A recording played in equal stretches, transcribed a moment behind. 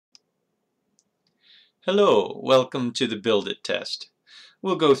Hello, welcome to the Build It test.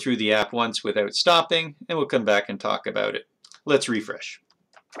 We'll go through the app once without stopping, and we'll come back and talk about it. Let's refresh.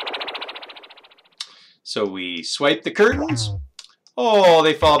 So we swipe the curtains. Oh,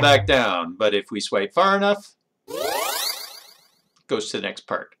 they fall back down. But if we swipe far enough, it goes to the next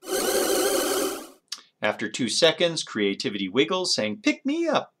part. After 2 seconds, creativity wiggles, saying, "Pick me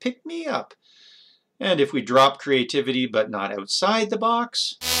up, pick me up." And if we drop creativity but not outside the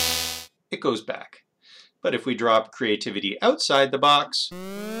box, it goes back. But if we drop creativity outside the box,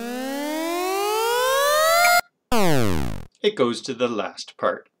 it goes to the last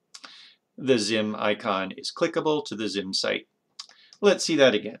part. The ZIM icon is clickable to the ZIM site. Let's see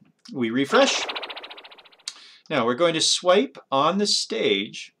that again. We refresh. Now we're going to swipe on the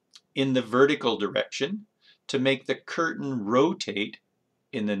stage in the vertical direction to make the curtain rotate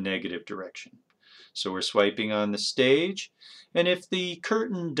in the negative direction. So we're swiping on the stage, and if the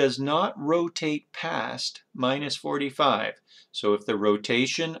curtain does not rotate past -45, so if the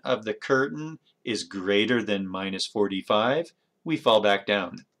rotation of the curtain is greater than -45, we fall back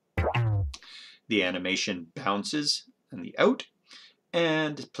down. The animation bounces in the out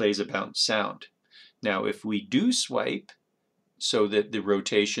and plays a bounce sound. Now if we do swipe so that the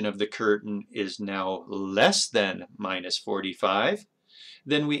rotation of the curtain is now less than -45,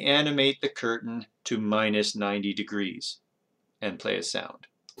 then we animate the curtain to -90 degrees and play a sound.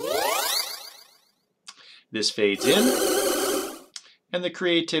 This fades in, and the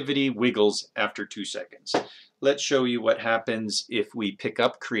creativity wiggles after 2 seconds. Let's show you what happens if we pick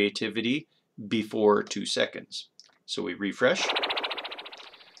up creativity before 2 seconds. So we refresh,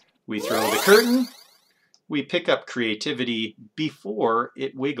 we throw the curtain, we pick up creativity before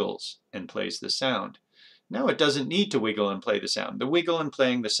it wiggles and plays the sound. Now it doesn't need to wiggle and play the sound. The wiggle and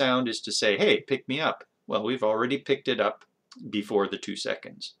playing the sound is to say, hey, pick me up. Well, we've already picked it up before the 2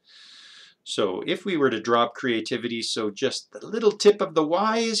 seconds. So if we were to drop creativity so just the little tip of the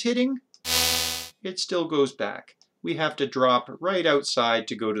Y is hitting, it still goes back. We have to drop right outside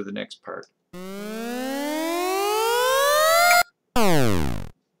to go to the next part.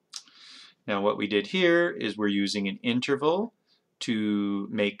 Now what we did here is we're using an interval to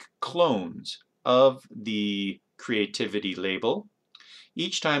make clones of the creativity label.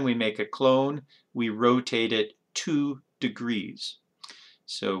 Each time we make a clone, we rotate it 2 degrees.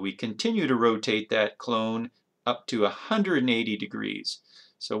 So we continue to rotate that clone up to 180 degrees.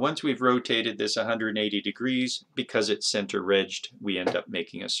 So once we've rotated this 180 degrees, because it's center-edged, we end up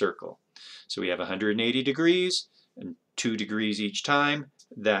making a circle. So we have 180 degrees and 2 degrees each time.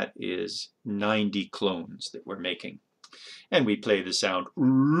 That is 90 clones that we're making. And we play the sound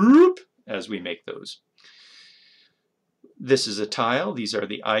 "oop" as we make those. This is a tile. These are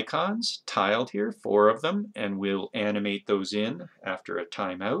the icons tiled here, 4 of them, and we'll animate those in after a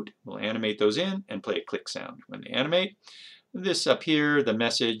timeout. We'll animate those in and play a click sound. When they animate, this up here, the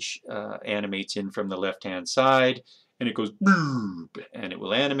message animates in from the left-hand side, and it goes boop, and it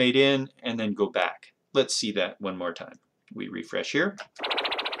will animate in and then go back. Let's see that one more time. We refresh here.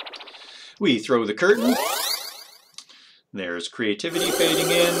 We throw the curtain. There's creativity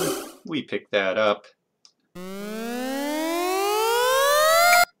fading in. We pick that up.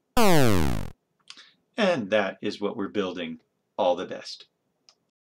 And that is what we're building. All the best.